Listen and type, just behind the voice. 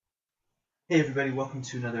Hey everybody, welcome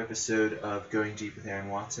to another episode of Going Deep with Aaron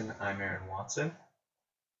Watson. I'm Aaron Watson.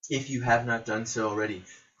 If you have not done so already,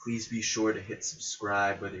 please be sure to hit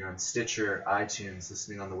subscribe, whether you're on Stitcher, iTunes,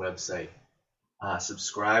 listening on the website.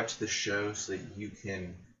 Subscribe to the show so that you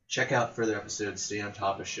can check out further episodes, stay on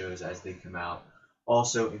top of shows as they come out.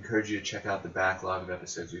 Also, encourage you to check out the backlog of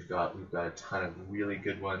episodes we've got. We've got a ton of really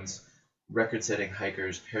good ones. Record-setting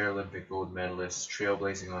hikers, Paralympic gold medalists,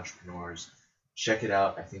 trailblazing entrepreneurs. Check it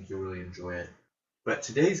out. I think you'll really enjoy it. But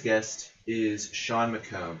today's guest is Sean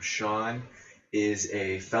McComb. Sean is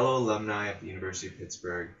a fellow alumni of the University of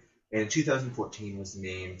Pittsburgh, and in 2014 was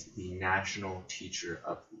named the National Teacher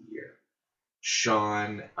of the Year.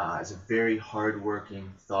 Sean is a very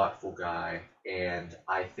hardworking, thoughtful guy, and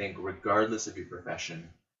I think regardless of your profession,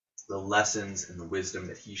 the lessons and the wisdom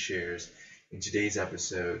that he shares in today's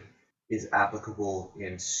episode is applicable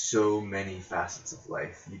in so many facets of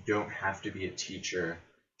life. You don't have to be a teacher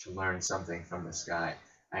to learn something from this guy.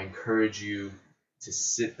 I encourage you to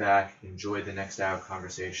sit back, enjoy the next hour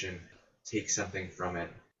conversation, take something from it.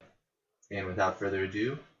 And without further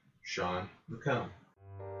ado, Sean McComb.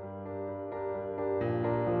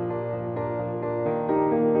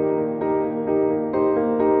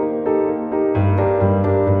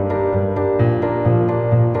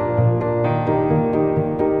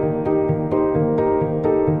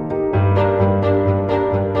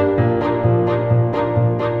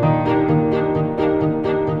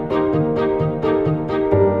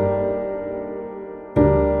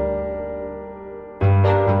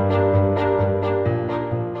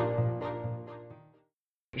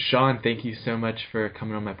 Sean, thank you so much for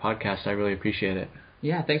coming on my podcast. I really appreciate it.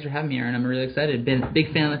 Yeah, thanks for having me, Aaron. I'm really excited. Been a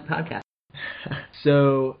big fan of this podcast.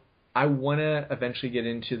 So I want to eventually get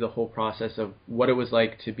into the whole process of what it was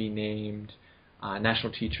like to be named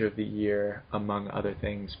National Teacher of the Year, among other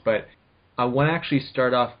things. But I want to actually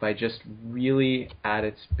start off by just really at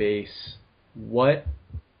its base, what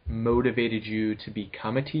motivated you to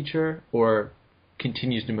become a teacher or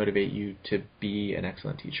continues to motivate you to be an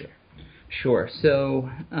excellent teacher? Sure. So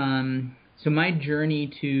my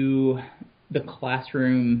journey to the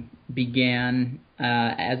classroom began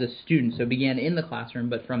as a student. So it began in the classroom,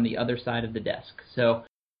 but from the other side of the desk. So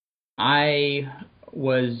I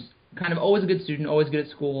was kind of always a good student, always good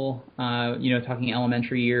at school, talking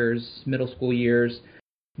elementary years, middle school years.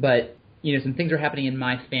 But, some things were happening in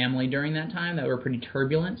my family during that time that were pretty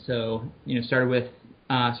turbulent. So, started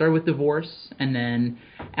with divorce, and then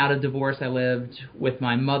out of divorce I lived with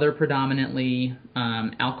my mother predominantly.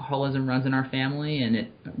 Alcoholism runs in our family, and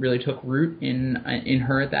it really took root in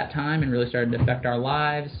her at that time and really started to affect our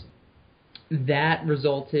lives. That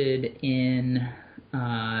resulted in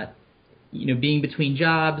being between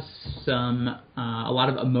jobs, a lot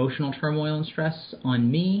of emotional turmoil and stress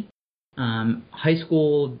on me. High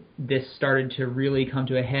school, this started to really come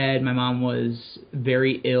to a head. My mom was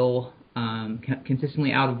very ill,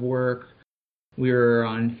 consistently out of work. We were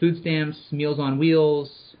on food stamps, Meals on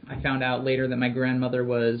Wheels. I found out later that my grandmother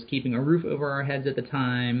was keeping a roof over our heads at the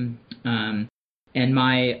time. And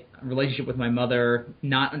my relationship with my mother,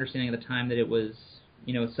 not understanding at the time that it was,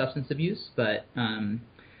 substance abuse, but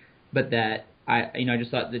that I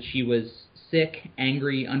just thought that she was sick,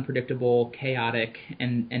 angry, unpredictable, chaotic,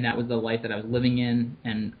 and that was the life that I was living in,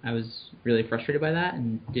 and I was really frustrated by that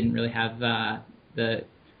and didn't really have the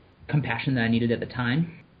compassion that I needed at the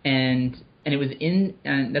time. And it was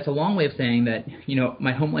and that's a long way of saying that,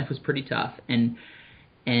 my home life was pretty tough, and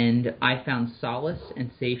I found solace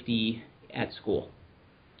and safety at school.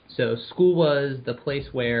 So school was the place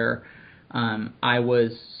where I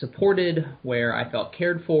was supported, where I felt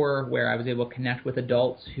cared for, where I was able to connect with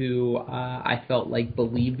adults who I felt like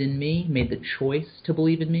believed in me, made the choice to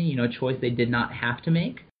believe in me, a choice they did not have to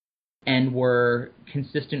make, and were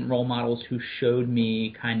consistent role models who showed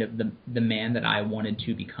me kind of the man that I wanted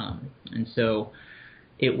to become. And so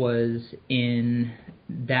it was in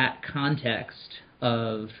that context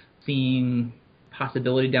of seeing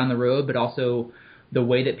possibility down the road, but also the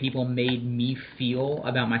way that people made me feel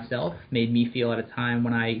about myself, made me feel at a time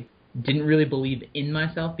when I didn't really believe in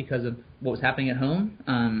myself because of what was happening at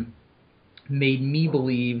home, made me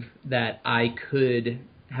believe that I could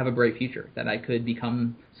have a bright future, that I could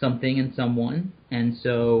become something and someone. And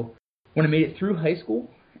so when I made it through high school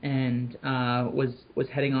and was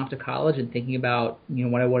heading off to college and thinking about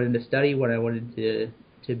what I wanted to study, what I wanted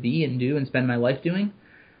to be and do and spend my life doing,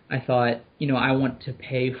 I thought, I want to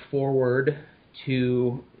pay forward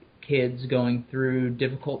to kids going through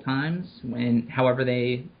difficult times, when however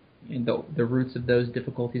the roots of those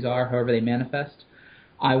difficulties are, however they manifest.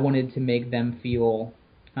 I wanted to make them feel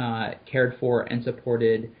cared for and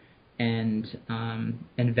supported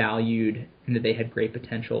and valued, and that they had great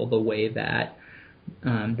potential the way that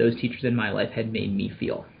those teachers in my life had made me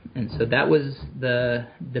feel. And so that was the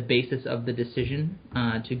basis of the decision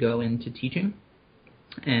to go into teaching.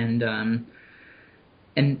 And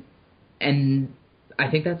I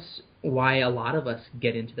think that's why a lot of us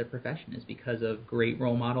get into the profession, is because of great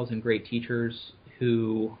role models and great teachers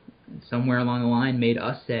who somewhere along the line made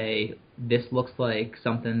us say, this looks like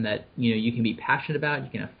something that you can be passionate about, you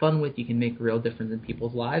can have fun with, you can make a real difference in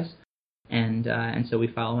people's lives, and so we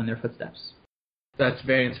follow in their footsteps. That's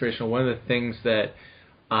very inspirational. One of the things that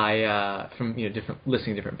I from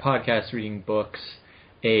listening to different podcasts, reading books,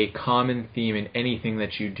 a common theme in anything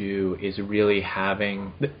that you do is really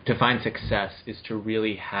to find success is to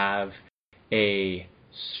really have a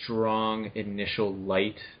strong initial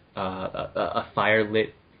light, a fire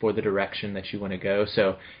lit for the direction that you want to go.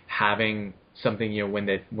 So having something,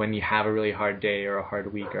 when you have a really hard day or a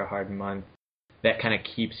hard week or a hard month, that kind of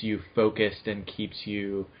keeps you focused and keeps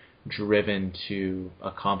you driven to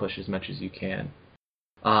accomplish as much as you can.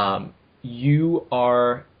 You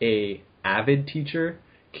are a avid teacher.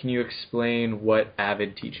 Can you explain what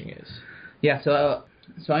avid teaching is? Yeah, so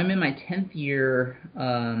I'm in my 10th year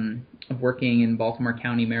of working in Baltimore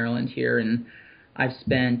County, Maryland here, and I've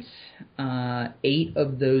spent 8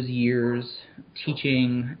 of those years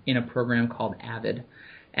teaching in a program called AVID.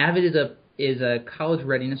 AVID is a college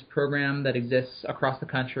readiness program that exists across the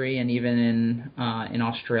country, and even in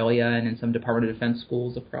Australia and in some Department of Defense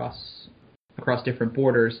schools across different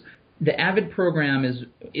borders. The AVID program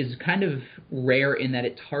is kind of rare in that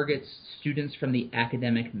it targets students from the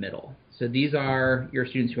academic middle. So these are your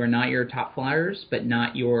students who are not your top flyers, but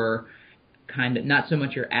not so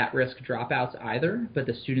much your at-risk dropouts either, but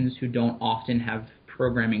the students who don't often have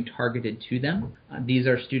programming targeted to them. These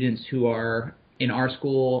are students who are, in our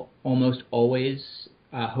school, almost always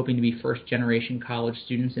hoping to be first-generation college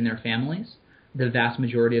students in their families. The vast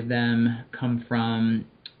majority of them come from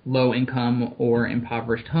low-income or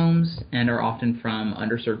impoverished homes and are often from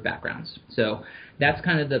underserved backgrounds. So that's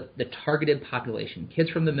kind of the targeted population, kids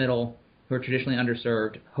from the middle who are traditionally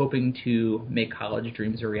underserved, hoping to make college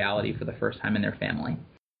dreams a reality for the first time in their family.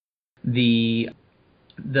 The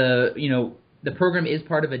program is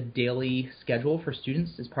part of a daily schedule for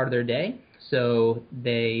students as part of their day, so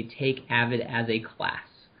they take AVID as a class.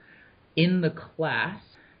 In the class,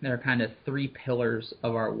 there are kind of 3 pillars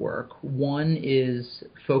of our work. One is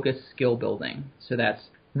focused skill building. So that's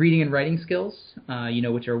reading and writing skills,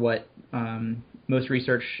 which are what most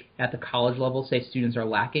research at the college level say students are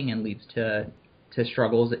lacking and leads to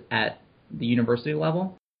struggles at the university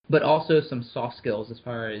level. But also some soft skills as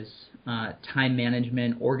far as time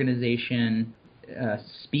management, organization,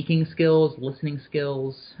 speaking skills, listening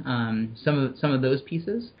skills, some of those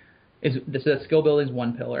pieces. So that skill building is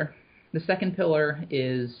one pillar. The second pillar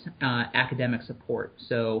is academic support.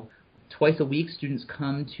 So twice a week, students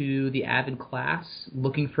come to the AVID class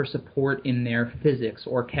looking for support in their physics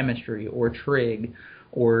or chemistry or trig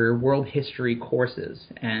or world history courses.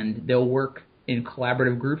 And they'll work in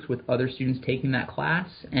collaborative groups with other students taking that class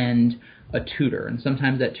and a tutor. And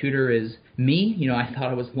sometimes that tutor is me. I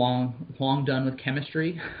thought I was long done with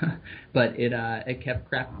chemistry, but it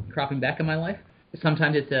kept cropping back in my life.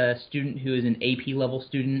 Sometimes it's a student who is an AP level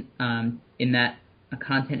student in that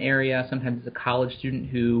content area. Sometimes it's a college student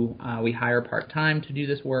who we hire part-time to do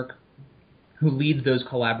this work, who leads those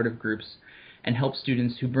collaborative groups and helps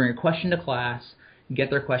students who bring a question to class get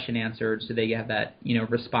their question answered so they have that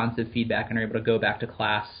responsive feedback and are able to go back to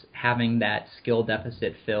class having that skill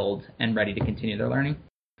deficit filled and ready to continue their learning.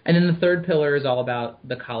 And then the third pillar is all about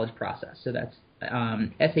the college process. So that's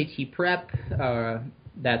SAT prep,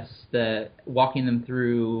 that's the walking them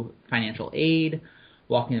through financial aid,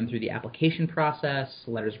 walking them through the application process,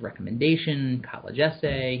 letters of recommendation, college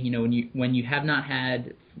essay. When you have not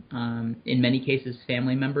had, in many cases,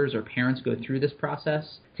 family members or parents go through this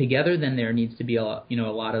process together, then there needs to be a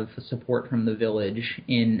lot of support from the village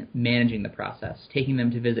in managing the process, taking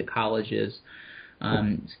them to visit colleges.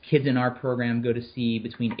 Kids in our program go to see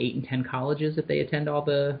between 8 and 10 colleges if they attend all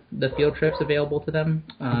the field trips available to them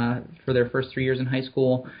for their first 3 years in high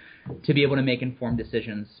school, to be able to make informed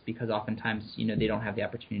decisions, because oftentimes they don't have the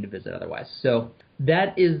opportunity to visit otherwise. So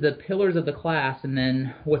that is the pillars of the class. And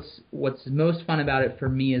then what's most fun about it for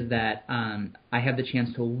me is that I have the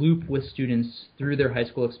chance to loop with students through their high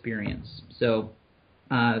school experience. So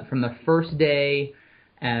from the first day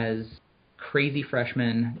as crazy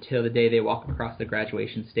freshmen till the day they walk across the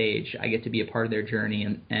graduation stage, I get to be a part of their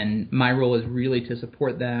journey, and my role is really to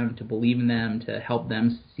support them, to believe in them, to help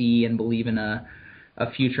them see and believe in a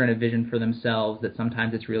future and a vision for themselves that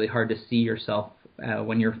sometimes it's really hard to see yourself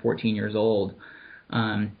when you're 14 years old.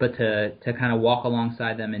 But to kind of walk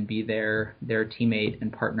alongside them and be their teammate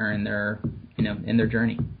and partner in their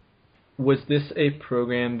journey. Was this a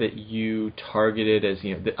program that you targeted as,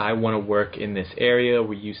 that I want to work in this area?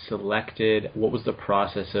 Were you selected? What was the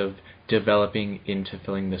process of developing into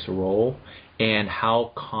filling this role? And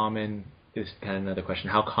how common is kind of another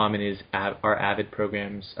question? How common are AVID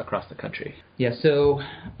programs across the country? Yeah. So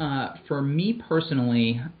for me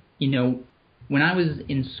personally, when I was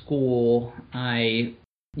in school, I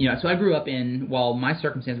grew up while my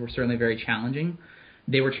circumstances were certainly very challenging,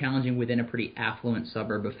 they were challenging within a pretty affluent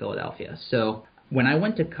suburb of Philadelphia. So when I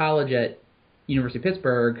went to college at University of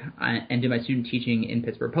Pittsburgh and did my student teaching in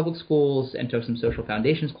Pittsburgh public schools and took some social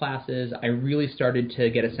foundations classes, I really started to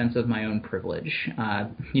get a sense of my own privilege.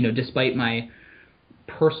 Despite my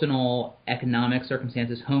personal economic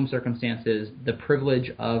circumstances, home circumstances, the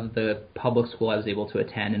privilege of the public school I was able to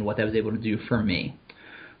attend and what that was able to do for me.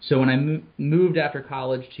 So when I moved after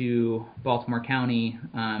college to Baltimore County,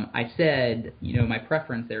 I said, my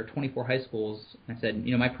preference, there are 24 high schools. I said,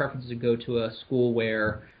 my preference is to go to a school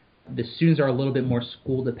where the students are a little bit more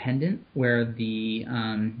school dependent, where the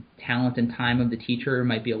talent and time of the teacher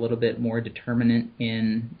might be a little bit more determinant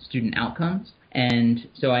in student outcomes. And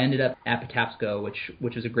so I ended up at Patapsco,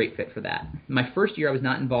 which was a great fit for that. My first year, I was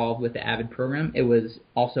not involved with the AVID program. It was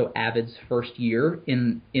also AVID's first year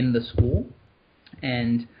in the school.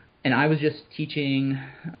 And I was just teaching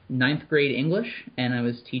 9th grade English, and I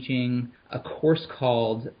was teaching a course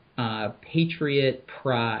called Patriot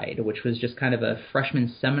Pride, which was just kind of a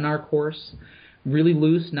freshman seminar course, really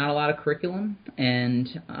loose, not a lot of curriculum,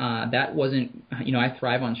 and that wasn't, I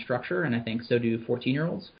thrive on structure, and I think so do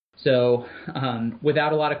 14-year-olds. So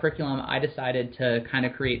without a lot of curriculum, I decided to kind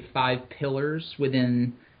of create 5 pillars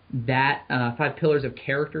within that 5 pillars of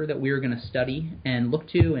character that we were going to study and look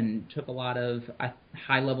to, and took a lot of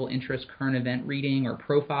high-level interest current event reading or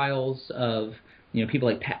profiles of people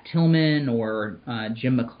like Pat Tillman or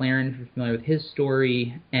Jim McLaren, if you're familiar with his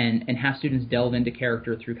story, and have students delve into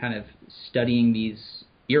character through kind of studying these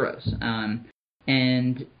heroes.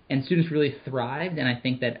 And students really thrived, and I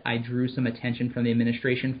think that I drew some attention from the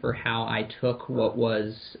administration for how I took what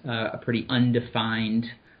was a pretty undefined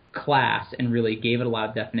class and really gave it a lot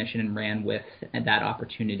of definition and ran with that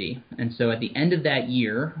opportunity. And so at the end of that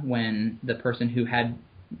year, when the person who had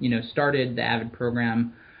started the AVID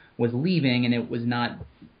program was leaving and it was not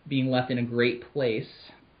being left in a great place,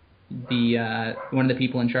 one of the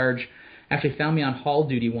people in charge actually found me on hall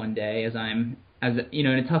duty one day as in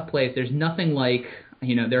a tough place. There's nothing like,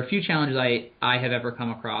 there are a few challenges I have ever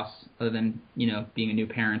come across other than, being a new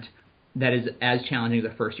parent that is as challenging as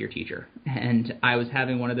a first-year teacher. And I was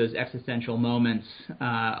having one of those existential moments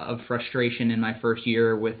of frustration in my first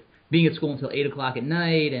year with being at school until 8 o'clock at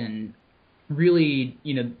night and really,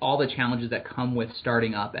 all the challenges that come with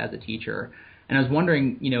starting up as a teacher. And I was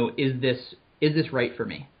wondering, is this right for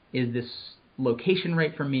me? Is this location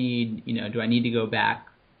right for me? Do I need to go back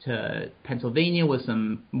to Pennsylvania with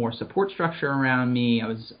some more support structure around me? I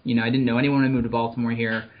didn't know anyone when I moved to Baltimore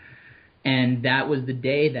here. And that was the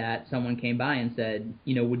day that someone came by and said,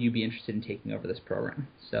 would you be interested in taking over this program?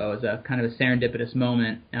 So it was a kind of a serendipitous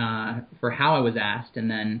moment for how I was asked.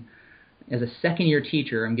 And then as a second-year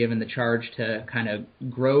teacher, I'm given the charge to kind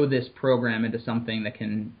of grow this program into something that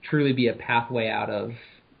can truly be a pathway out of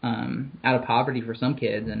poverty for some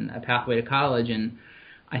kids and a pathway to college. And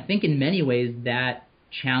I think in many ways that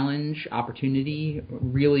challenge, opportunity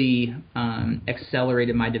really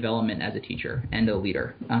accelerated my development as a teacher and a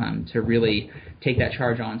leader. To really take that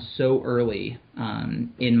charge on so early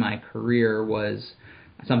in my career was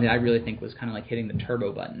something I really think was kind of like hitting the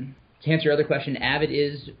turbo button. To answer your other question,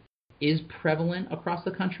 AVID is prevalent across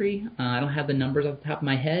the country. I don't have the numbers off the top of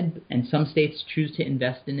my head, and some states choose to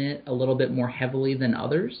invest in it a little bit more heavily than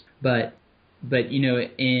others. But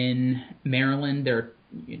in Maryland, there are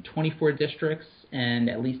 24 districts, and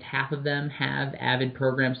at least half of them have AVID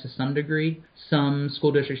programs to some degree. Some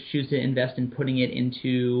school districts choose to invest in putting it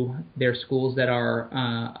into their schools that are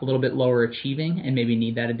a little bit lower achieving and maybe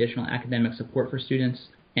need that additional academic support for students.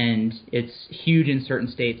 And it's huge in certain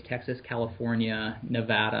states. Texas, California,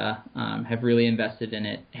 Nevada have really invested in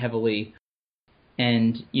it heavily.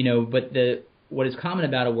 And, but what is common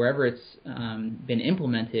about it wherever it's been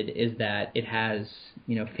implemented is that it has,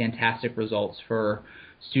 fantastic results for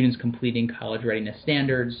students completing college readiness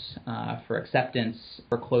standards, for acceptance,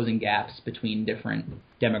 for closing gaps between different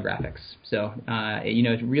demographics. So,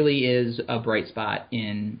 it really is a bright spot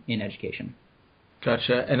in education.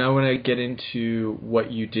 Gotcha. And I want to get into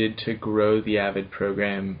what you did to grow the AVID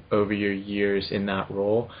program over your years in that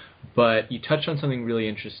role. But you touched on something really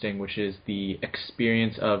interesting, which is the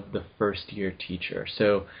experience of the first-year teacher.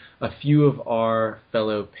 So a few of our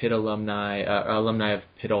fellow Pitt alumni of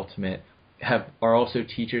Pitt Ultimate, are also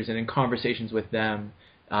teachers, and in conversations with them,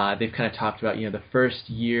 they've kind of talked about, the first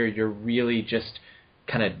year you're really just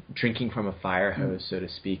kind of drinking from a fire hose, so to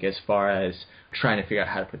speak, as far as trying to figure out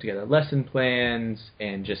how to put together lesson plans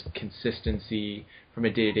and just consistency from a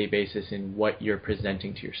day-to-day basis in what you're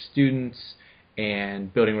presenting to your students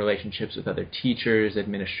and building relationships with other teachers,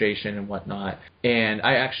 administration, and whatnot. And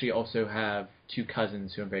I actually also have two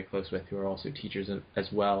cousins who I'm very close with who are also teachers as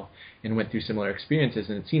well and went through similar experiences,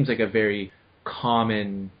 and it seems like a very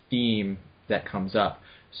common theme that comes up.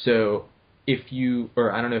 So I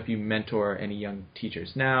don't know if you mentor any young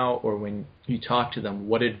teachers now, or when you talk to them,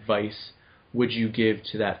 what advice would you give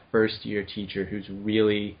to that first year teacher who's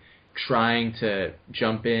really trying to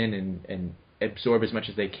jump in and absorb as much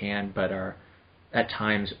as they can, but are at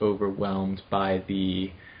times overwhelmed by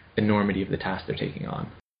the enormity of the task they're taking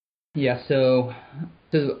on? Yeah, so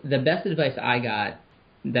the best advice I got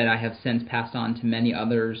that I have since passed on to many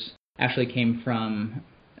others actually came from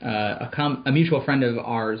a mutual friend of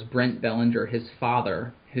ours, Brent Bellinger, his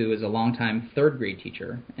father, who is a longtime third grade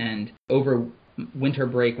teacher. And over winter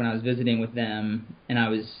break when I was visiting with them, and I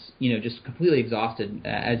was, just completely exhausted,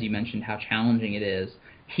 as you mentioned, how challenging it is,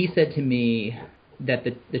 he said to me that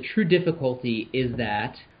the true difficulty is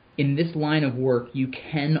that in this line of work, you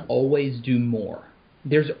can always do more.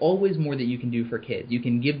 There's always more that you can do for kids. You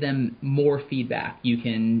can give them more feedback. You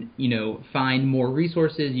can, find more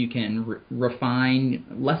resources. You can refine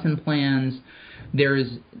lesson plans.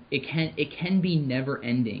 It can be never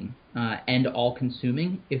ending and all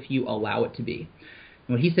consuming if you allow it to be.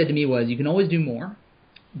 And what he said to me was, you can always do more,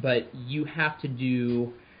 but you have to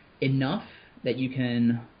do enough that you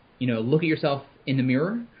can, look at yourself in the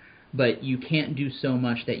mirror, but you can't do so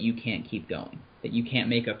much that you can't keep going, that you can't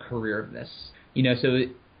make a career of this. So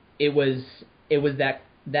it was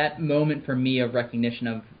that moment for me of recognition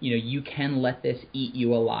of, you can let this eat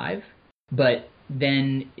you alive, but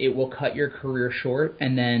then it will cut your career short,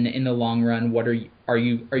 and then in the long run, what are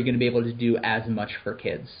you going to be able to do as much for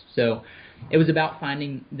kids? So it was about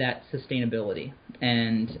finding that sustainability,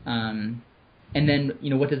 and then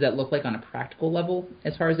what does that look like on a practical level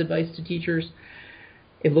as far as advice to teachers?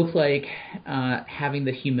 It looks like having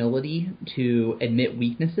the humility to admit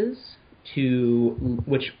weaknesses,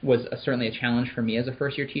 which was certainly a challenge for me as a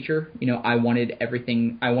first-year teacher. I wanted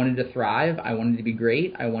everything. I wanted to thrive. I wanted to be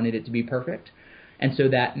great. I wanted it to be perfect. And so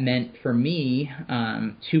that meant for me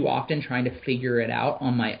too often trying to figure it out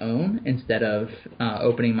on my own instead of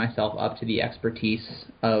opening myself up to the expertise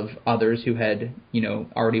of others who had,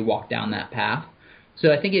 already walked down that path.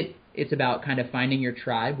 So I think it's about kind of finding your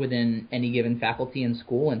tribe within any given faculty in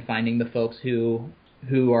school and finding the folks who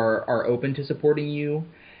are open to supporting you,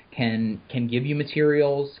 can give you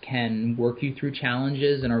materials, can work you through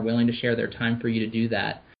challenges, and are willing to share their time for you to do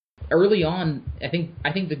that. Early on, I think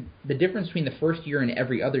the difference between the first year and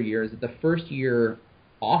every other year is that the first year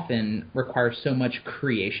often requires so much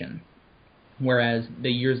creation, whereas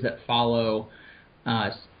the years that follow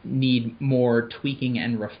need more tweaking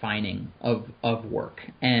and refining of work.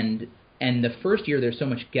 And the first year, there's so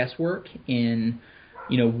much guesswork in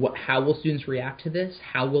how will students react to this?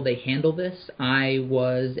 How will they handle this? I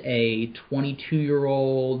was a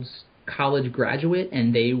 22-year-old college graduate,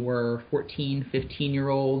 and they were 14,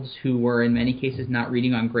 15-year-olds who were in many cases not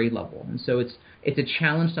reading on grade level. And so it's a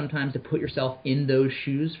challenge sometimes to put yourself in those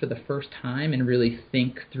shoes for the first time and really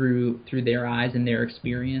think through their eyes and their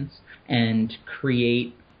experience and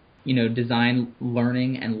create, design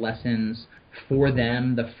learning and lessons for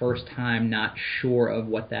them the first time, not sure of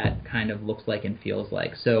what that kind of looks like and feels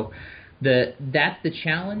like. So that's the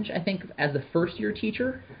challenge, I think, as the first-year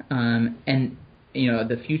teacher, and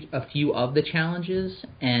a few of the challenges,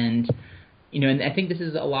 and I think this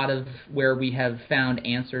is a lot of where we have found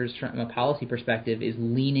answers from a policy perspective is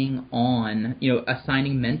leaning on,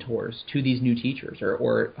 assigning mentors to these new teachers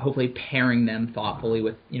or hopefully pairing them thoughtfully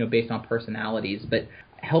with, based on personalities, but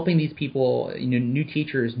helping these people, new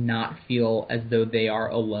teachers, not feel as though they are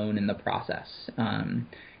alone in the process.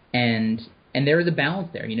 And there is a balance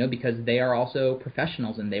there, because they are also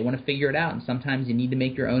professionals and they want to figure it out. And sometimes you need to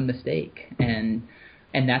make your own mistake. And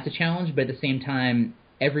that's a challenge, but at the same time,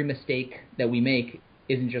 every mistake that we make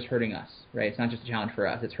isn't just hurting us, right? It's not just a challenge for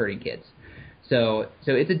us, it's hurting kids. So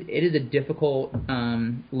it is a difficult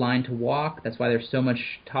line to walk. That's why there's so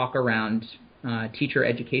much talk around teacher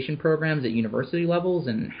education programs at university levels,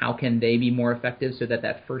 and how can they be more effective so that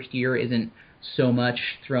that first year isn't so much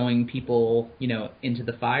throwing people, into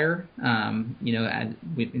the fire,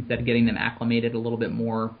 instead of getting them acclimated a little bit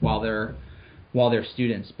more while they're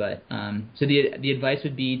students. But so the advice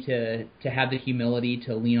would be to have the humility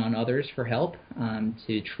to lean on others for help,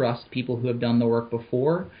 to trust people who have done the work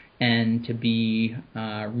before, and to be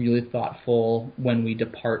really thoughtful when we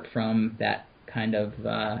depart from that kind of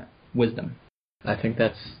wisdom. I think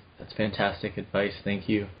that's fantastic advice. Thank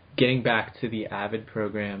you. Getting back to the AVID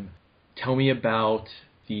program, tell me about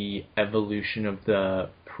the evolution of the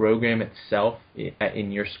program itself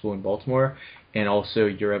in your school in Baltimore, and also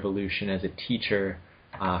your evolution as a teacher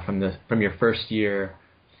from your first year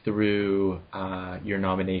through your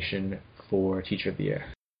nomination for Teacher of the Year.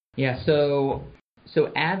 Yeah, so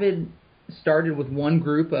AVID started with one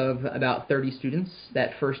group of about 30 students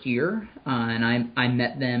that first year, and I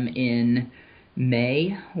met them in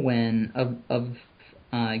May of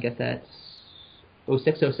I guess that's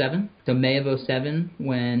 06-07. So May of 07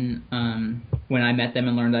 when I met them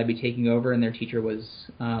and learned I'd be taking over, and their teacher was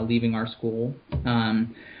leaving our school.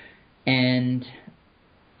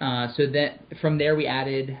 So that from there we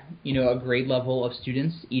added, a grade level of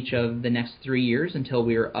students each of the next 3 years until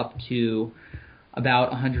we were up to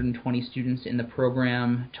about 120 students in the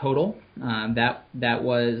program total. That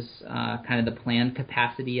was kind of the planned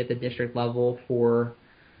capacity at the district level for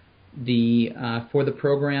the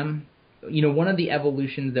program. One of the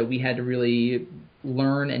evolutions that we had to really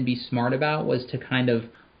learn and be smart about was to kind of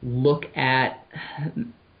look at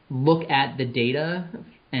the data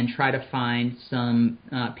and try to find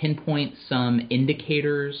pinpoint some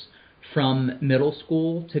indicators from middle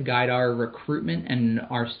school to guide our recruitment and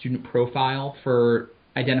our student profile for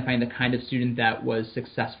identifying the kind of student that was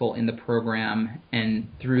successful in the program and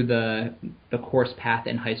through the course path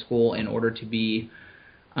in high school in order to be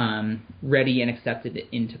ready and accepted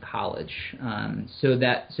into college. So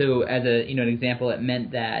as an example, it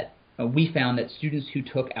meant that we found that students who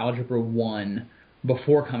took Algebra 1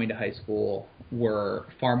 before coming to high school were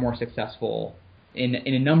far more successful in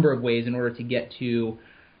a number of ways in order to get to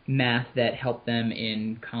math that helped them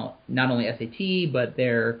in not only SAT but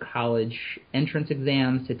their college entrance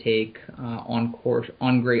exams to take on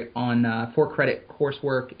 4-credit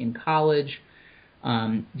coursework in college.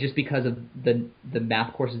 Just because of the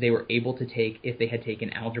math courses they were able to take if they had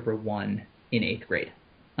taken Algebra 1 in 8th grade.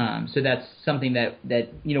 So that's something that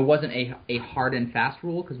wasn't a hard and fast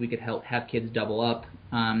rule, because we could have kids double up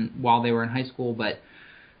while they were in high school, but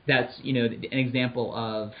that's an example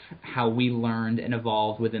of how we learned and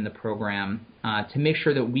evolved within the program to make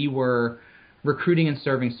sure that we were recruiting and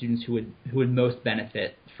serving students who would most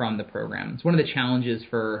benefit from the program. It's one of the challenges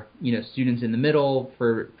for students in the middle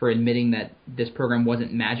for admitting that this program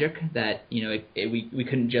wasn't magic, that we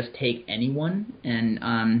couldn't just take anyone and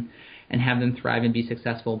have them thrive and be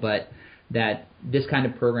successful, but that this kind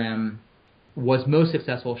of program was most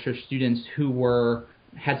successful for students who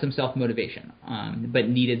had some self-motivation, but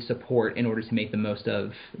needed support in order to make the most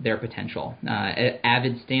of their potential.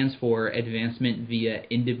 AVID stands for Advancement Via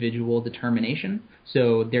Individual Determination.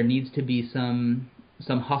 So there needs to be some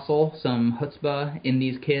hustle, some chutzpah in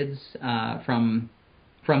these kids from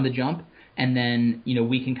the jump, and then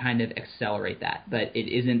we can kind of accelerate that. But it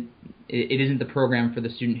isn't the program for the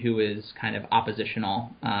student who is kind of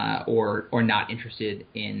oppositional or not interested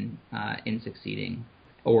in succeeding.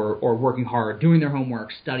 Or working hard, doing their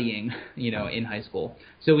homework, studying, in high school.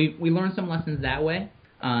 So we learned some lessons that way.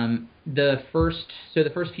 The first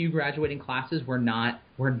few graduating classes were not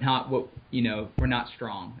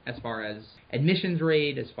strong as far as admissions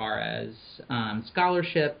rate, as far as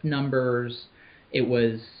scholarship numbers. It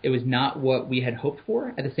was not what we had hoped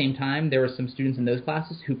for. At the same time, there were some students in those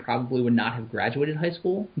classes who probably would not have graduated high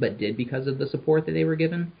school, but did because of the support that they were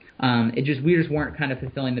given. We just weren't kind of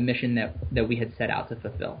fulfilling the mission that we had set out to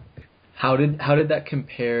fulfill. How did that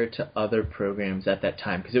compare to other programs at that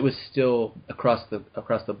time? Because it was still across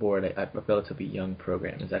the board a relatively young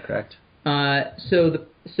program. Is that correct?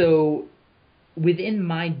 So within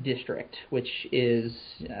my district, which is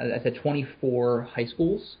I said 24 high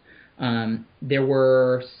schools. There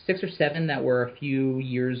were 6 or 7 that were a few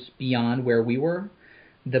years beyond where we were.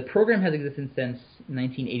 The program has existed since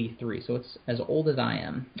 1983, so it's as old as I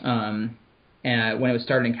am. And when it was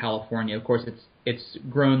started in California, of course, it's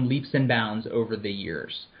grown leaps and bounds over the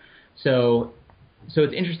years. So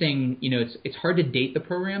it's interesting. It's hard to date the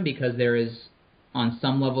program because there is, on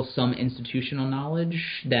some level, some institutional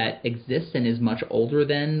knowledge that exists and is much older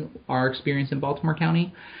than our experience in Baltimore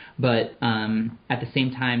County. But at the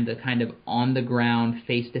same time, the kind of on-the-ground,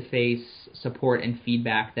 face-to-face support and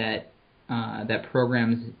feedback that that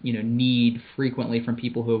programs need frequently from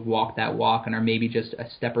people who have walked that walk and are maybe just a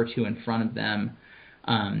step or two in front of them,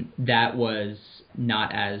 that was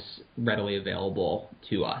not as readily available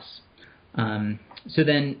to us. So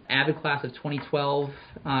then Avid class of 2012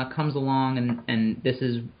 comes along, and this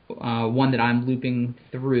is one that I'm looping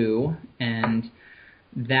through, and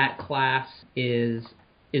that class is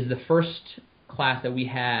the first class that we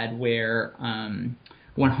had where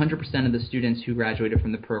 100% of the students who graduated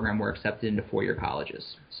from the program were accepted into four-year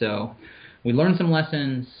colleges. So we learned some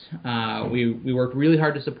lessons. We worked really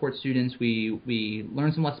hard to support students. We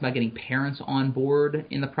learned some lessons about getting parents on board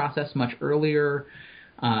in the process much earlier,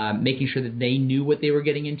 making sure that they knew what they were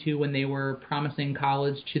getting into when they were promising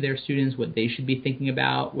college to their students, what they should be thinking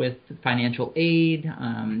about with financial aid,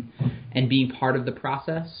 and being part of the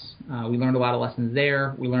process. We learned a lot of lessons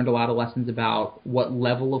there. We learned a lot of lessons about what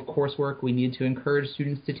level of coursework we need to encourage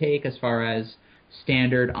students to take as far as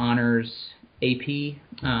standard, honors, AP,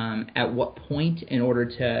 at what point in order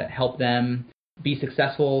to help them be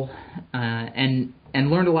successful, and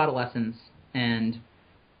learned a lot of lessons. And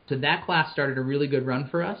so that class started a really good run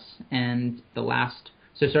for us, and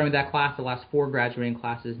starting with that class, the last four graduating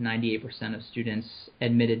classes, 98% of students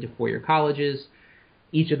admitted to four-year colleges.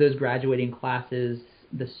 Each of those graduating classes,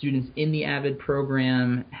 the students in the Avid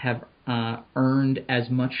program have earned as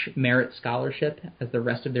much merit scholarship as the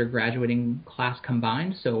rest of their graduating class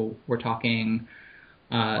combined. So we're talking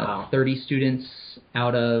 30 students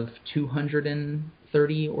out of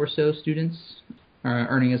 230 or so students are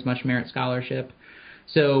earning as much merit scholarship.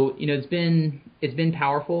 So, it's been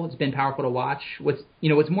powerful. It's been powerful to watch. What's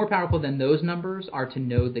more powerful than those numbers are to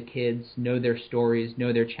know the kids, know their stories,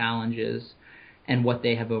 know their challenges, and what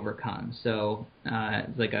they have overcome. So,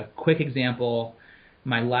 like a quick example,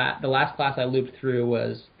 the last class I looped through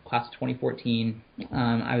was class of 2014.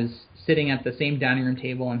 I was sitting at the same dining room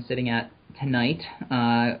table I'm sitting at tonight,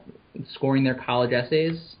 scoring their college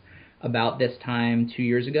essays about this time 2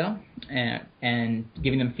 years ago, and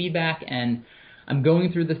giving them feedback. And I'm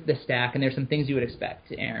going through the stack, and there's some things you would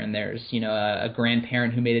expect, Aaron. There's, a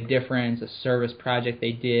grandparent who made a difference, a service project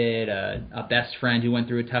they did, a best friend who went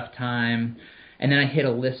through a tough time, and then I hit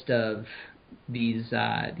a list of these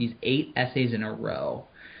 8 essays in a row,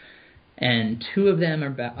 and 2 of them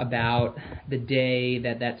are about the day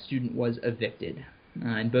that student was evicted.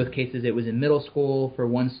 In both cases, it was in middle school. For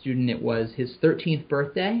one student, it was his 13th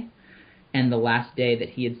birthday, and the last day that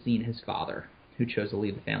he had seen his father, who chose to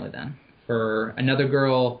leave the family then. For another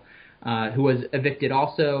girl who was evicted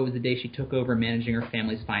also, it was the day she took over managing her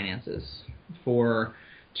family's finances. For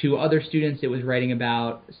 2 other students, it was writing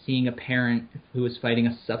about seeing a parent who was fighting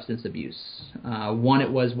a substance abuse. One,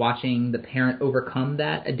 it was watching the parent overcome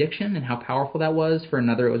that addiction and how powerful that was. For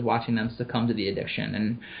another, it was watching them succumb to the addiction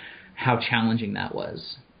and how challenging that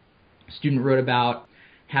was. A student wrote about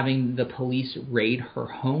having the police raid her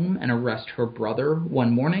home and arrest her brother one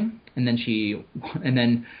morning, and then she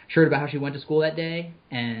wrote about how she went to school that day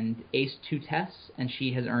and aced 2 tests, and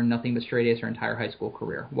she has earned nothing but straight A's her entire high school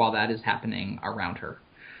career while that is happening around her.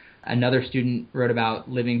 Another student wrote about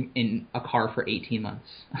living in a car for 18 months.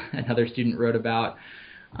 Another student wrote about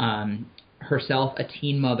herself, a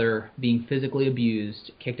teen mother, being physically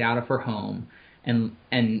abused, kicked out of her home, and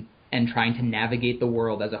trying to navigate the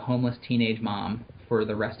world as a homeless teenage mom for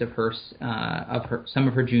the rest of some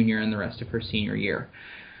of her junior and the rest of her senior year.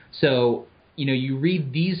 So, you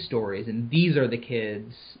read these stories, and these are the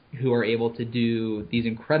kids who are able to do these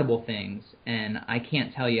incredible things, and I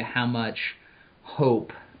can't tell you how much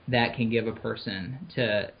hope that can give a person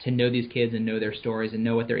to know these kids and know their stories and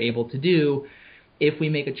know what they're able to do if we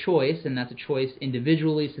make a choice, and that's a choice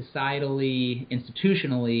individually, societally,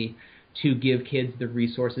 institutionally, to give kids the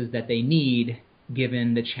resources that they need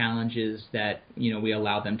given the challenges that we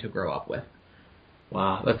allow them to grow up with.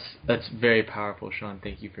 Wow, that's very powerful, Sean.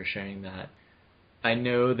 Thank you for sharing that. I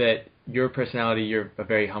know that your personality, you're a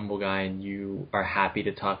very humble guy, and you are happy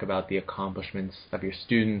to talk about the accomplishments of your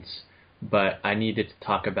students, but I needed to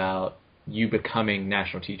talk about you becoming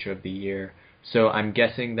National Teacher of the Year. So I'm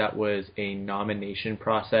guessing that was a nomination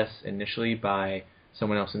process initially by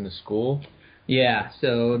someone else in the school? Yeah,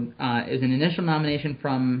 so it was an initial nomination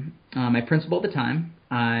from my principal at the time.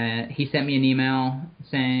 He sent me an email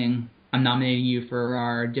saying, I'm nominating you for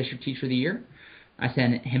our District Teacher of the Year. I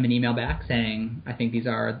sent him an email back saying, I think these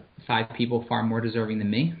are 5 people far more deserving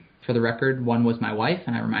than me. For the record, one was my wife,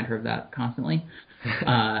 and I remind her of that constantly.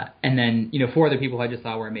 And then, 4 other people I just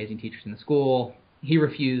thought were amazing teachers in the school. He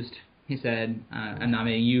refused. He said, I'm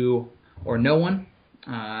nominating you or no one.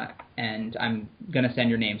 And I'm going to send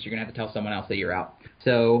your names. You're going to have to tell someone else that you're out.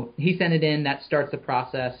 So he sent it in. That starts the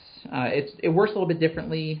process. It works a little bit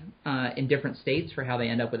differently in different states for how they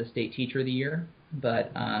end up with a state teacher of the year.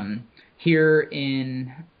 But here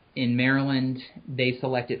in Maryland, they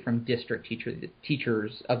select it from district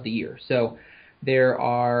teachers of the year. So there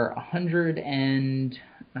are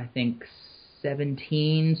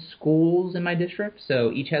 117 schools in my district,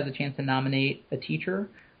 so each has a chance to nominate a teacher.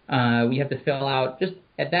 We have to fill out, just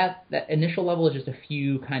at that initial level, is just a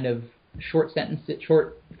few kind of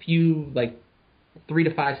few like 3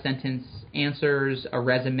 to 5 sentence answers, a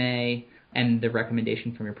resume, and the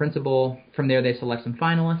recommendation from your principal. From there, they select some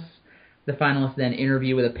finalists. The finalists then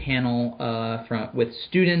interview with a panel with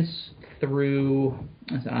students through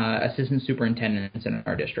assistant superintendents in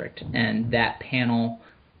our district, and that panel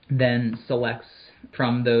then selects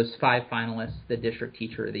from those 5 finalists the district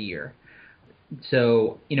teacher of the year.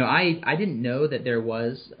 So, I didn't know that there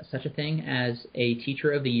was such a thing as a teacher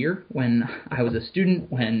of the year when I was a student.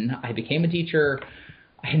 When I became a teacher,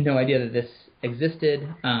 I had no idea that this existed.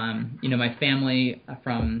 My family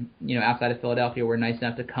from, outside of Philadelphia were nice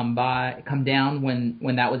enough to come down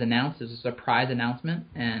when that was announced. It was a surprise announcement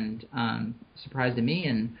and surprise to me.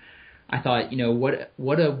 And I thought,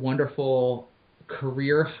 what a wonderful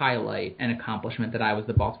career highlight and accomplishment that I was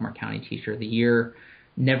the Baltimore County Teacher of the Year.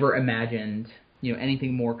 Never imagined,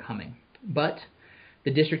 anything more coming. But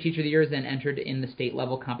the District Teacher of the Year is then entered in the state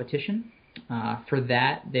level competition. For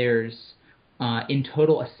that, there's in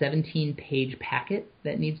total a 17-page packet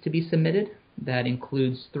that needs to be submitted. That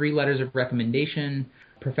includes 3 letters of recommendation,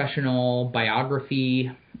 professional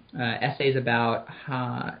biography, essays about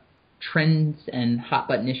trends and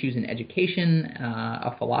hot-button issues in education,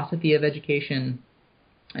 a philosophy of education,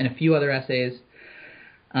 and a few other essays.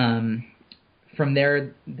 From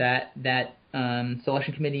there, that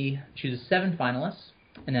selection committee chooses 7 finalists,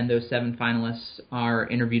 and then those 7 finalists are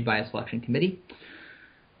interviewed by a selection committee.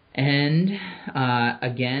 And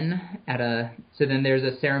again, so then there's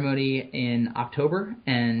a ceremony in October,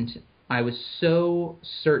 and I was so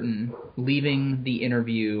certain leaving the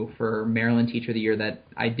interview for Maryland Teacher of the Year that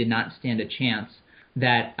I did not stand a chance,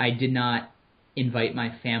 that I did not invite my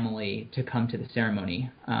family to come to the ceremony.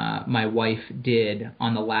 My wife did,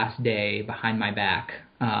 on the last day, behind my back,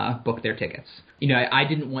 book their tickets. I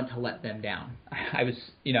didn't want to let them down. I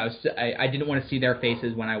didn't want to see their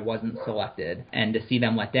faces when I wasn't selected, and to see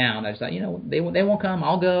them let down. I just thought, they won't come.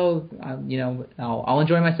 I'll go. I'll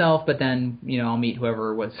enjoy myself, but then I'll meet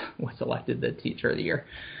whoever was selected the Teacher of the Year.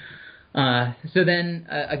 So then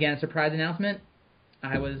again, a surprise announcement.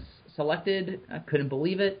 I was selected. I couldn't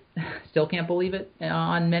believe it. Still can't believe it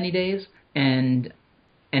on many days. And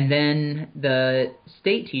then the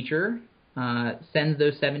state teacher sends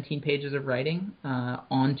those 17 pages of writing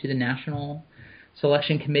on to the National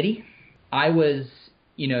Selection Committee. It was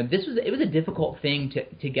a difficult thing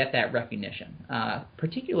to get that recognition,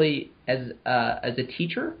 particularly as a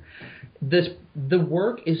teacher. The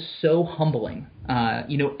work is so humbling.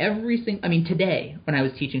 Today when I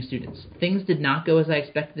was teaching students, things did not go as I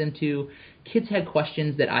expected them to. Kids had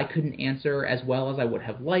questions that I couldn't answer as well as I would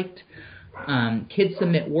have liked. Kids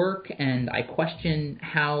submit work, and I question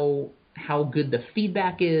how good the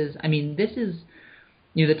feedback is. This is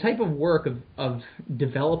the type of work of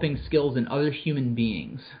developing skills in other human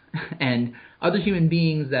beings, and other human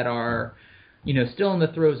beings that are still in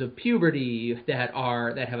the throes of puberty, that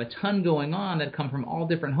have a ton going on, that come from all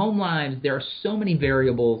different home lives. There are so many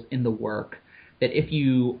variables in the work that if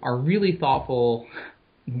you are really thoughtful,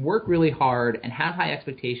 work really hard, and have high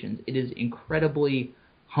expectations, it is incredibly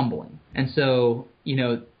humbling. And so,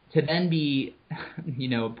 to then be,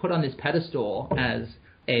 put on this pedestal as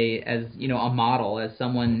a model, as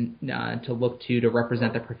someone to look to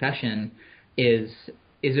represent the profession is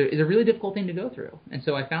a really difficult thing to go through. And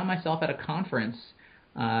so I found myself at a conference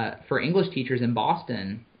for English teachers in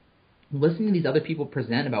Boston, listening to these other people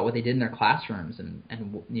present about what they did in their classrooms and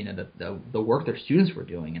the work their students were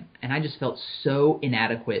doing. And I just felt so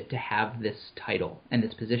inadequate to have this title and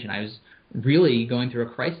this position. I was really going through a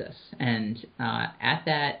crisis. And at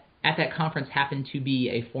that conference happened to be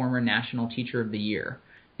a former National Teacher of the Year.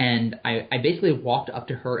 And I basically walked up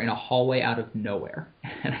to her in a hallway out of nowhere.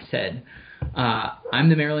 And I said, I'm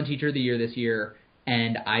the Maryland Teacher of the Year this year,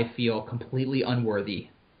 and I feel completely unworthy,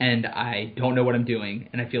 and I don't know what I'm doing,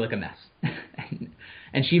 and I feel like a mess.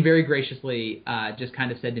 And she very graciously just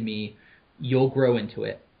kind of said to me, you'll grow into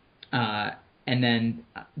it. And then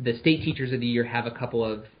the State Teachers of the Year have a couple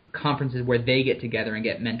of conferences where they get together and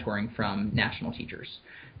get mentoring from national teachers.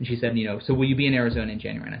 And she said, so will you be in Arizona in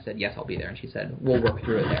January? And I said, yes, I'll be there. And she said, we'll work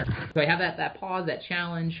through it there. So I have that pause, that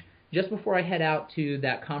challenge. Just before I head out to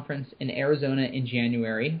that conference in Arizona in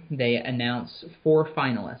January, they announce 4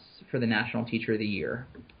 finalists for the National Teacher of the Year.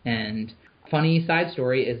 And funny side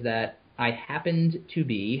story is that I happened to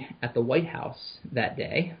be at the White House that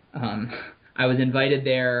day. I was invited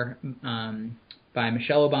there by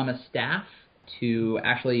Michelle Obama's staff to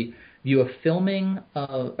actually view a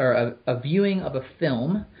viewing of a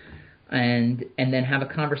film, and then have a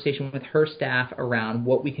conversation with her staff around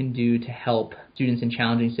what we can do to help students in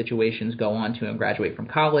challenging situations go on to and graduate from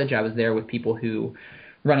college. I was there with people who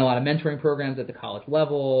run a lot of mentoring programs at the college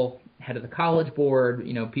level, head of the college board,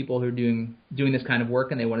 people who are doing this kind of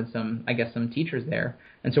work, and they wanted some teachers there.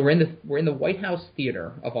 And so we're in the White House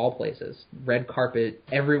theater of all places, red carpet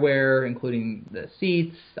everywhere, including the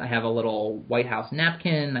seats. I have a little White House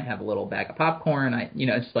napkin. I have a little bag of popcorn.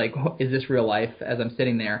 It's like, is this real life? As I'm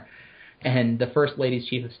sitting there, and the First Lady's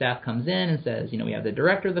chief of staff comes in and says, we have the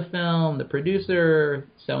director of the film, the producer,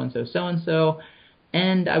 so and so.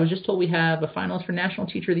 And I was just told we have a finalist for National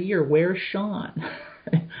Teacher of the Year. Where's Sean?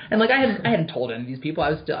 And I hadn't told any of these people.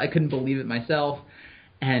 I couldn't believe it myself,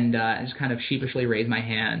 and I just kind of sheepishly raised my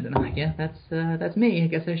hand. And I'm like, yeah, that's me. I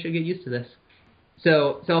guess I should get used to this.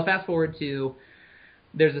 So I'll fast forward to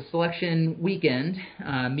there's a selection weekend.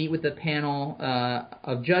 Meet with a panel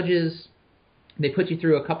of judges. They put you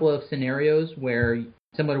through a couple of scenarios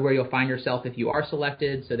similar to where you'll find yourself if you are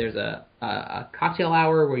selected. So there's a cocktail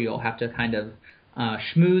hour where you'll have to kind of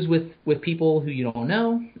schmooze with people who you don't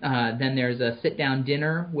know. Then there's a sit-down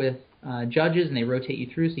dinner with judges, and they rotate you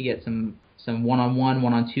through, so you get some one-on-one,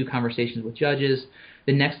 one-on-two conversations with judges.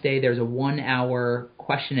 The next day there's a 1-hour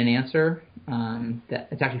question and answer.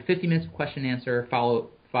 It's actually 50 minutes of question and answer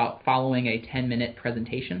following a 10-minute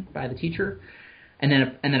presentation by the teacher, and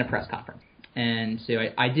then a press conference. And so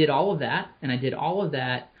I did all of that, and I did all of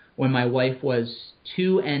that when my wife was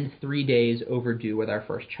 2 and 3 days overdue with our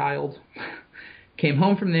first child. Came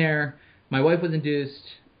home from there. My wife was induced.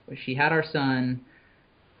 She had our son.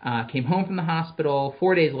 Came home from the hospital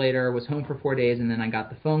 4 days later, was home for 4 days, and then I got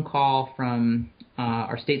the phone call from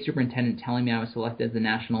our state superintendent telling me I was selected as the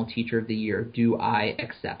National Teacher of the Year. Do I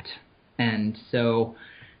accept? And so,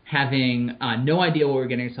 having no idea what we were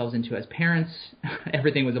getting ourselves into as parents,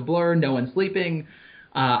 everything was a blur, no one sleeping.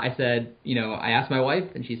 I said, I asked my wife,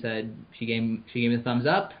 and she said she gave me the thumbs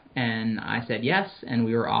up, and I said yes, and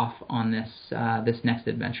we were off on this next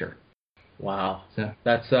adventure. Wow, so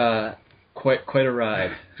that's quite a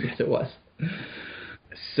ride. Yes, it was.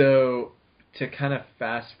 So to kind of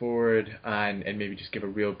fast forward and maybe just give a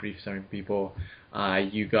real brief summary for people,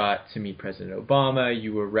 you got to meet President Obama.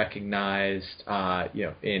 You were recognized,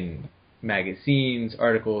 in magazines,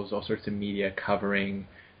 articles, all sorts of media covering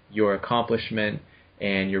your accomplishment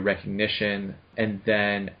and your recognition. And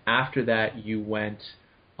then after that, you went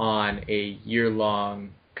on a year-long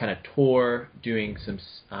kind of tour doing some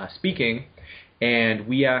speaking. And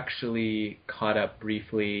we actually caught up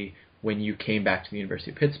briefly when you came back to the University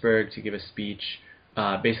of Pittsburgh to give a speech,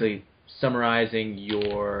 basically summarizing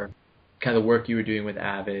your kind of the work you were doing with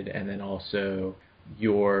Avid, and then also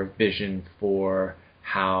your vision for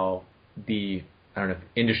how the,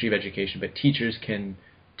 industry of education, but teachers can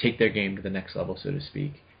take their game to the next level, so to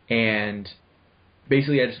speak. And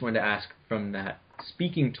basically I just wanted to ask, from that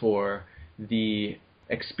speaking tour, the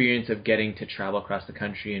experience of getting to travel across the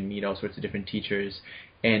country and meet all sorts of different teachers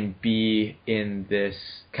and be in this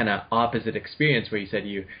kind of opposite experience where you said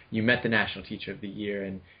you met the National Teacher of the Year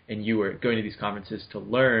and you were going to these conferences to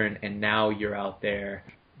learn, and now you're out there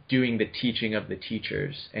doing the teaching of the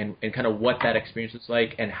teachers, and kind of what that experience was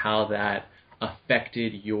like and how that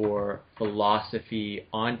affected your philosophy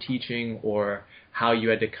on teaching, or how you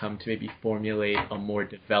had to come to maybe formulate a more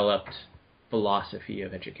developed philosophy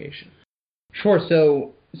of education. Sure.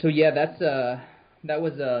 So yeah, that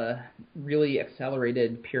was a really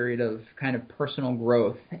accelerated period of kind of personal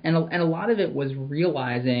growth, and a lot of it was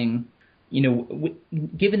realizing,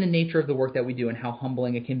 given the nature of the work that we do and how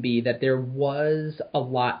humbling it can be, that there was a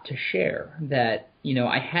lot to share. That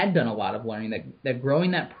I had done a lot of learning. That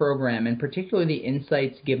growing that program, and particularly the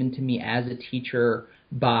insights given to me as a teacher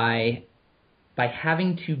by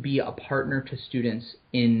having to be a partner to students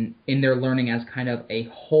in their learning as kind of a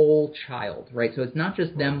whole child, right? So it's not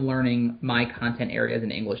just them learning my content area as an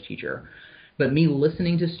English teacher, but me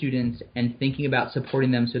listening to students and thinking about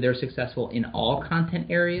supporting them so they're successful in all content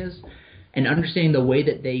areas, and understanding the way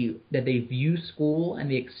that they view school and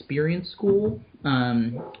they experience school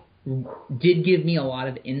did give me a lot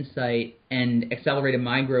of insight and accelerated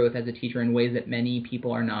my growth as a teacher in ways that many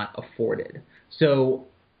people are not afforded. So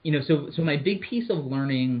my big piece of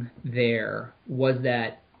learning there was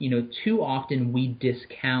that, too often we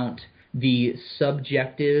discount the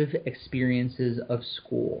subjective experiences of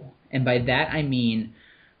school. And by that I mean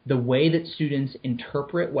the way that students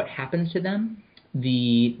interpret what happens to them,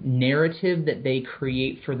 the narrative that they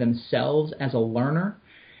create for themselves as a learner.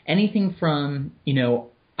 Anything from,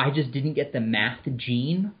 I just didn't get the math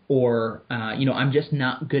gene, or, I'm just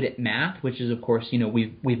not good at math, which is, of course,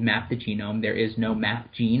 we've mapped the genome. There is no math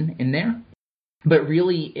gene in there. But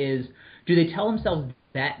really is, do they tell themselves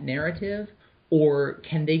that narrative, or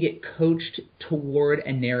can they get coached toward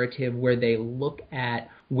a narrative where they look at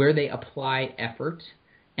where they apply effort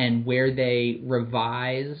and where they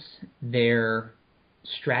revise their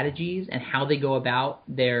strategies and how they go about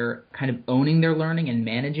their kind of owning their learning and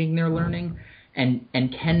managing their learning, and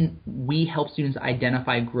can we help students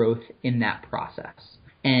identify growth in that process?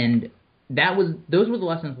 And those were the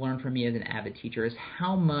lessons learned for me as an avid teacher, is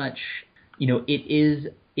how much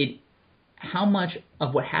how much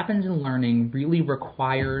of what happens in learning really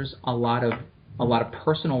requires a lot of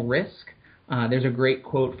personal risk. There's a great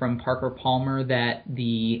quote from Parker Palmer that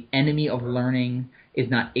the enemy of learning is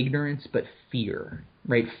not ignorance but fear,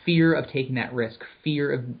 right? Fear of taking that risk,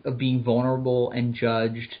 fear of being vulnerable and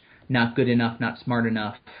judged, not good enough, not smart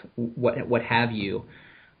enough, what have you.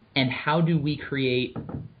 And how do we create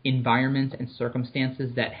environments and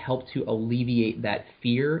circumstances that help to alleviate that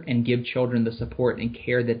fear and give children the support and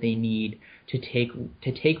care that they need to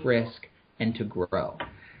take risk and to grow?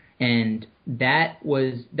 And that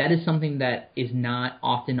is something that is not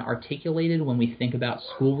often articulated when we think about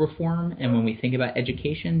school reform and when we think about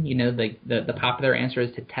education. The popular answer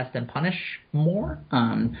is to test and punish more,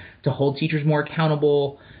 to hold teachers more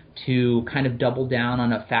accountable, to kind of double down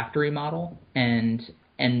on a factory model. And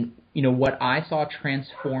what I saw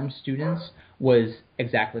transform students was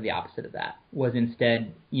exactly the opposite of that, was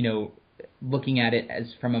instead, looking at it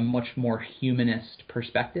as from a much more humanist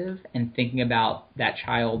perspective and thinking about that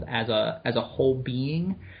child as a whole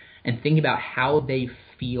being and thinking about how they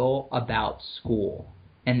feel about school.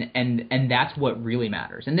 And that's what really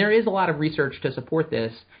matters. And there is a lot of research to support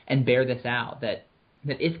this and bear this out, that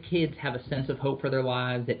if kids have a sense of hope for their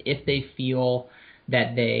lives, that if they feel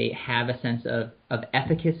that they have a sense of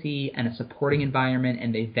efficacy and a supporting environment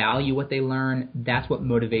and they value what they learn, that's what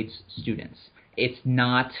motivates students. It's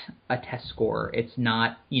not a test score. It's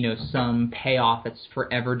not, some payoff that's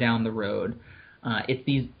forever down the road.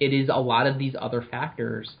 It is a lot of these other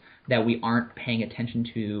factors that we aren't paying attention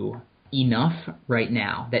to enough right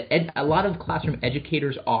now, that a lot of classroom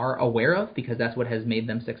educators are aware of because that's what has made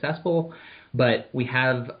them successful. But we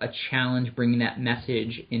have a challenge bringing that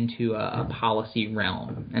message into a policy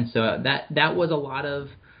realm. And so that was a lot of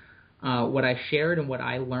what I shared and what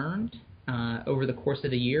I learned over the course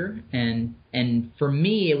of the year. And for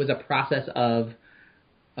me, it was a process of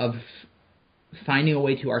finding a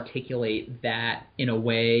way to articulate that in a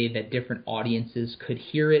way that different audiences could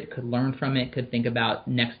hear it, could learn from it, could think about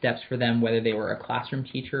next steps for them, whether they were a classroom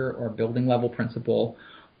teacher or a building level principal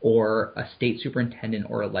or a state superintendent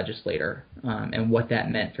or a legislator, and what that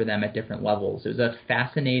meant for them at different levels. It was a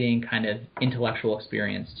fascinating kind of intellectual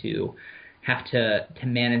experience to have to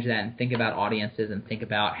manage that and think about audiences and think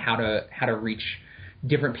about how to reach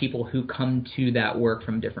different people who come to that work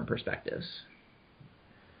from different perspectives.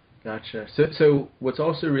 Gotcha. So what's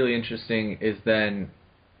also really interesting is then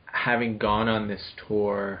having gone on this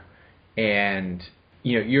tour, and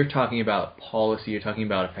you're talking about policy, you're talking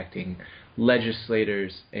about affecting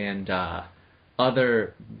legislators and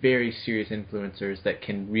other very serious influencers that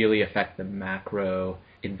can really affect the macro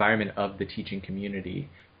environment of the teaching community,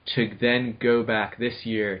 to then go back this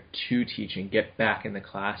year to teaching, get back in the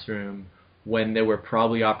classroom when there were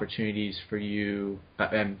probably opportunities for you,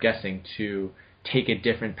 I'm guessing, to take a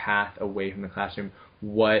different path away from the classroom.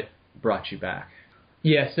 What brought you back?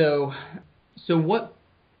 Yeah, so what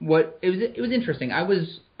it was interesting. I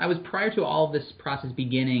was prior to all of this process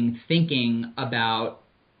beginning thinking about,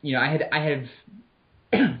 I had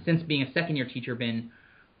since being a second year teacher been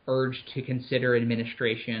urged to consider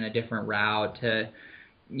administration, a different route to,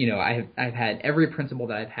 I've had every principal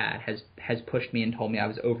that I've had has pushed me and told me I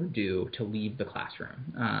was overdue to leave the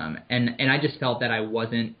classroom. And I just felt that I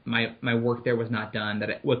wasn't, my work there was not done,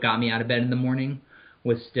 that what got me out of bed in the morning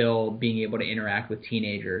was still being able to interact with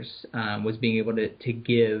teenagers, was being able to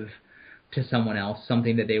give to someone else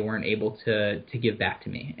something that they weren't able to give back to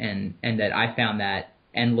me, and that I found that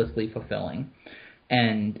endlessly fulfilling.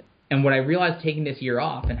 And what I realized taking this year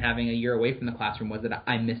off and having a year away from the classroom was that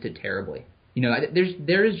I missed it terribly.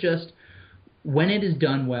 There is just, when it is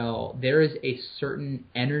done well, there is a certain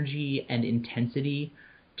energy and intensity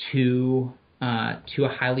to a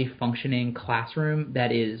highly functioning classroom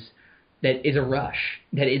that is a rush,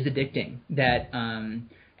 that is addicting, that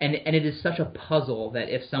and it is such a puzzle that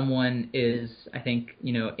if someone is, I think,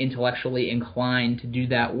 intellectually inclined to do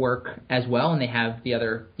that work as well, and they have the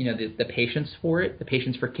other, the patience for it, the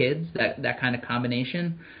patience for kids, that kind of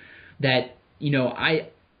combination, that,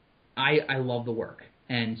 I love the work.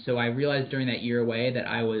 And so I realized during that year away that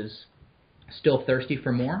I was still thirsty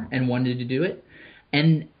for more and wanted to do it.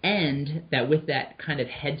 And that with that kind of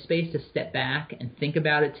headspace to step back and think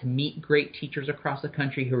about it, to meet great teachers across the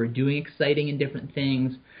country who are doing exciting and different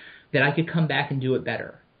things, that I could come back and do it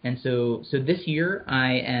better. And so this year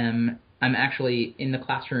I'm actually in the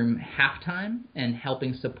classroom half-time and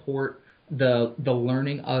helping support the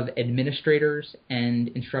learning of administrators and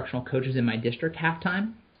instructional coaches in my district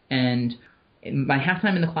half-time. And in my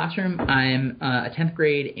half-time in the classroom, I'm a 10th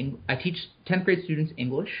grade. I teach 10th grade students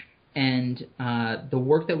English. And the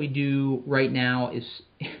work that we do right now is,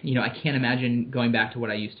 I can't imagine going back to what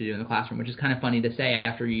I used to do in the classroom, which is kind of funny to say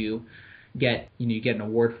after you get an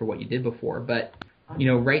award for what you did before. But,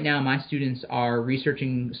 right now my students are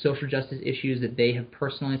researching social justice issues that they have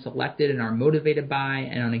personally selected and are motivated by.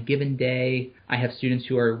 And on a given day, I have students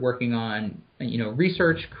who are working on,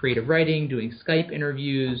 research, creative writing, doing Skype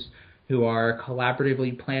interviews, who are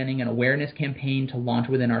collaboratively planning an awareness campaign to launch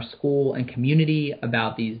within our school and community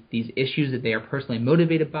about these issues that they are personally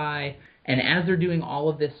motivated by. And as they're doing all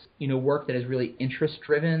of this, work that is really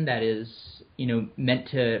interest-driven, that is, meant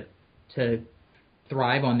to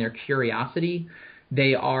thrive on their curiosity,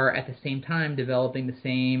 they are at the same time developing the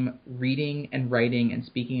same reading and writing and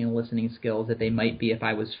speaking and listening skills that they might be if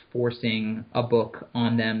I was forcing a book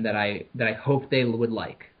on them that I hope they would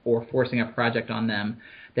like, or forcing a project on them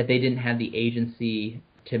that they didn't have the agency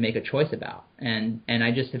to make a choice about. And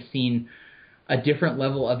I just have seen a different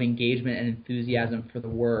level of engagement and enthusiasm for the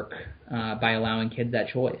work by allowing kids that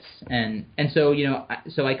choice. And so,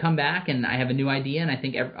 so I come back and I have a new idea, and I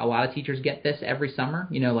think a lot of teachers get this every summer,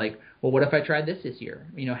 well, what if I tried this year?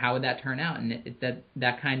 How would that turn out? And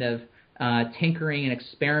that kind of tinkering and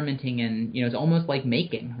experimenting and, it's almost like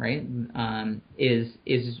making, right,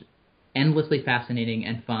 is endlessly fascinating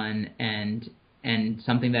and fun and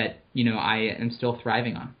something that, I am still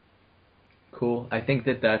thriving on. Cool. I think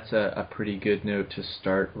that's a pretty good note to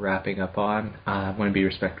start wrapping up on. I want to be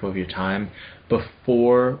respectful of your time.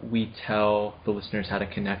 Before we tell the listeners how to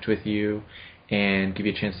connect with you and give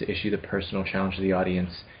you a chance to issue the personal challenge to the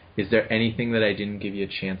audience, is there anything that I didn't give you a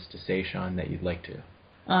chance to say, Sean, that you'd like to?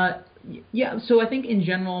 Yeah, so I think in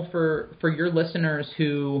general for your listeners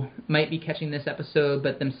who might be catching this episode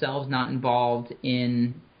but themselves not involved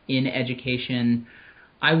in education,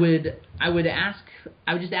 I would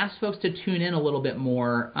just ask folks to tune in a little bit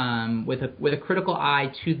more with a critical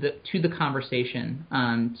eye to the conversation,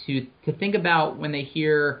 to think about when they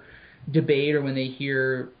hear debate or when they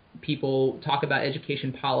hear people talk about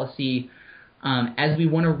education policy. As we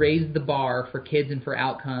want to raise the bar for kids and for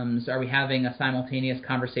outcomes, are we having a simultaneous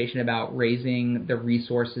conversation about raising the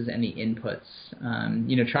resources and the inputs?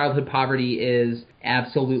 Childhood poverty is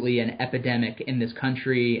absolutely an epidemic in this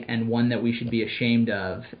country and one that we should be ashamed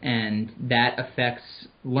of, and that affects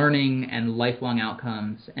learning and lifelong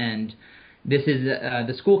outcomes. And this is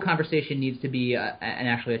the school conversation needs to be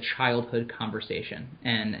actually a childhood conversation,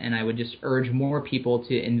 and I would just urge more people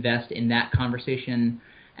to invest in that conversation,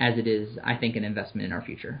 as it is, I think, an investment in our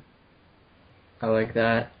future. I like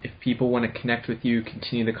that. If people want to connect with you,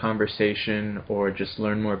 continue the conversation, or just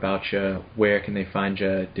learn more about you, where can they find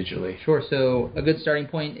you digitally? Sure. So a good starting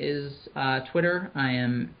point is Twitter. I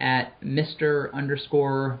am at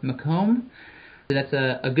Mr_McComb. That's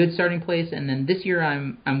a good starting place. And then this year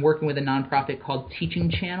I'm working with a nonprofit called Teaching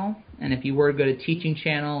Channel. And if you were to go to Teaching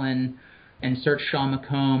Channel and search Sean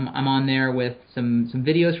McComb, I'm on there with some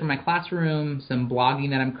videos from my classroom, some blogging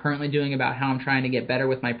that I'm currently doing about how I'm trying to get better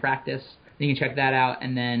with my practice. You can check that out.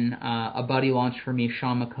 And then a buddy launched for me,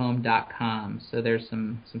 SeanMcComb.com. So there's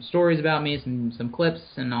some stories about me, some clips,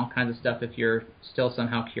 and all kinds of stuff if you're still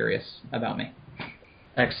somehow curious about me.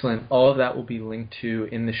 Excellent. All of that will be linked to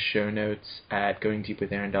in the show notes at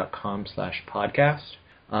goingdeepwithaaron.com/podcast.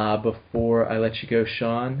 Before I let you go,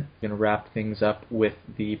 Sean, I'm going to wrap things up with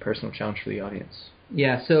the personal challenge for the audience.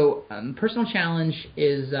 Yeah, so personal challenge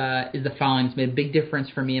is the following. It's made a big difference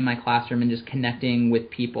for me in my classroom and just connecting with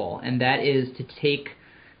people, and that is to take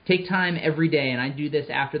time every day, and I do this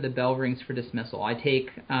after the bell rings for dismissal. I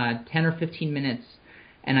take 10 or 15 minutes,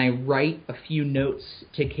 and I write a few notes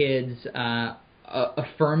to kids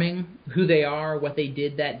affirming who they are, what they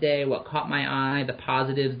did that day, what caught my eye, the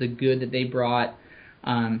positives, the good that they brought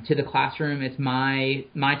to the classroom. It's my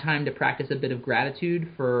time to practice a bit of gratitude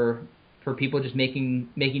for people just making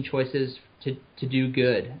choices to do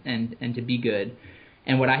good and to be good.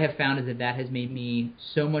 And what I have found is that has made me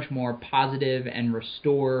so much more positive and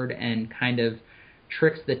restored, and kind of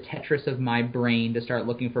tricks the Tetris of my brain to start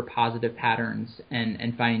looking for positive patterns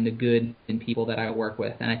and finding the good in people that I work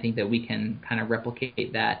with. And I think that we can kind of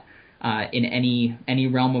replicate that in any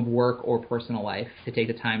realm of work or personal life, to take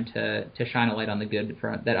the time to shine a light on the good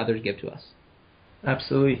that others give to us.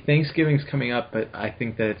 Absolutely. Thanksgiving's coming up, but I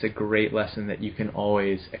think that it's a great lesson that you can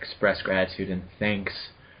always express gratitude and thanks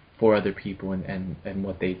for other people and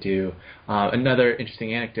what they do. Another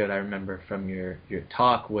interesting anecdote I remember from your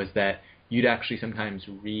talk was that you'd actually sometimes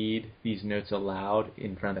read these notes aloud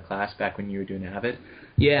in front of the class back when you were doing AVID.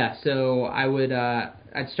 Yeah, so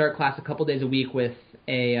I'd start class a couple days a week with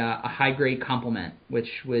a high grade compliment, which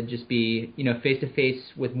would just be, face to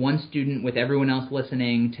face with one student, with everyone else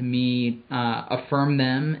listening to me, affirm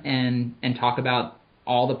them and talk about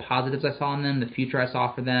all the positives I saw in them, the future I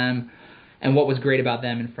saw for them, and what was great about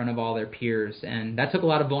them in front of all their peers. And that took a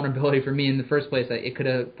lot of vulnerability for me in the first place. It could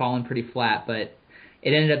have fallen pretty flat, but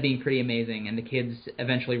it ended up being pretty amazing. And the kids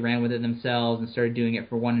eventually ran with it themselves and started doing it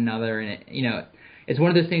for one another. And it's one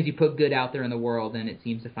of those things, you put good out there in the world, and it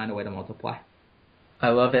seems to find a way to multiply. I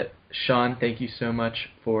love it. Sean, thank you so much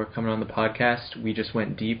for coming on the podcast. We just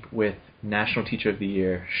went deep with National Teacher of the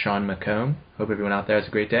Year, Sean McComb. Hope everyone out there has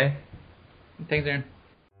a great day. Thanks, Aaron.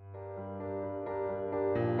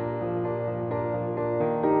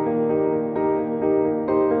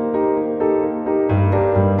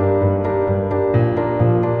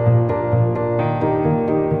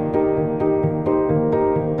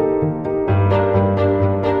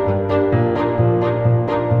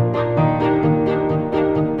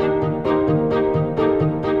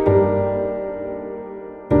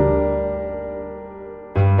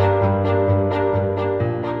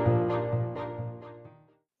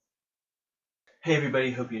 Hey everybody,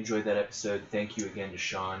 hope you enjoyed that episode. Thank you again to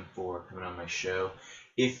Sean for coming on my show.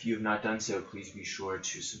 If you have not done so, please be sure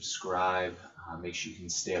to subscribe. Make sure you can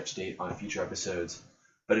stay up to date on future episodes.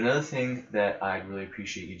 But another thing that I'd really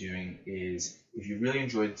appreciate you doing is, if you really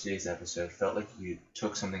enjoyed today's episode, felt like you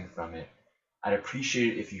took something from it, I'd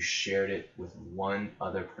appreciate it if you shared it with one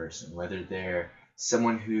other person, whether they're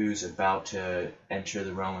someone who's about to enter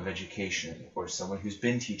the realm of education, or someone who's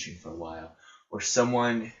been teaching for a while, or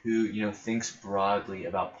someone who thinks broadly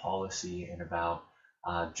about policy and about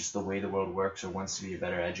just the way the world works, or wants to be a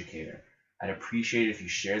better educator. I'd appreciate it if you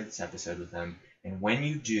shared this episode with them. And when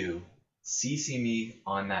you do, CC me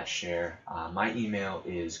on that share. My email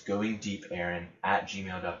is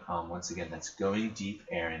goingdeepaaron@gmail.com. Once again, that's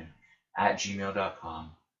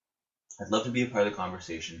goingdeepaaron@gmail.com. I'd love to be a part of the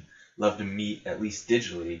conversation. Love to meet, at least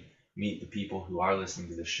digitally, meet the people who are listening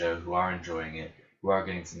to the show, who are enjoying it, who are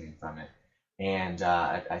getting something from it. And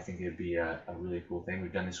I think it would be a really cool thing.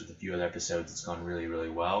 We've done this with a few other episodes. It's gone really,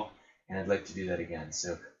 really well. And I'd like to do that again.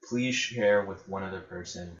 So please share with one other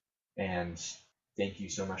person. And thank you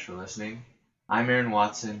so much for listening. I'm Aaron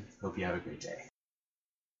Watson. Hope you have a great day.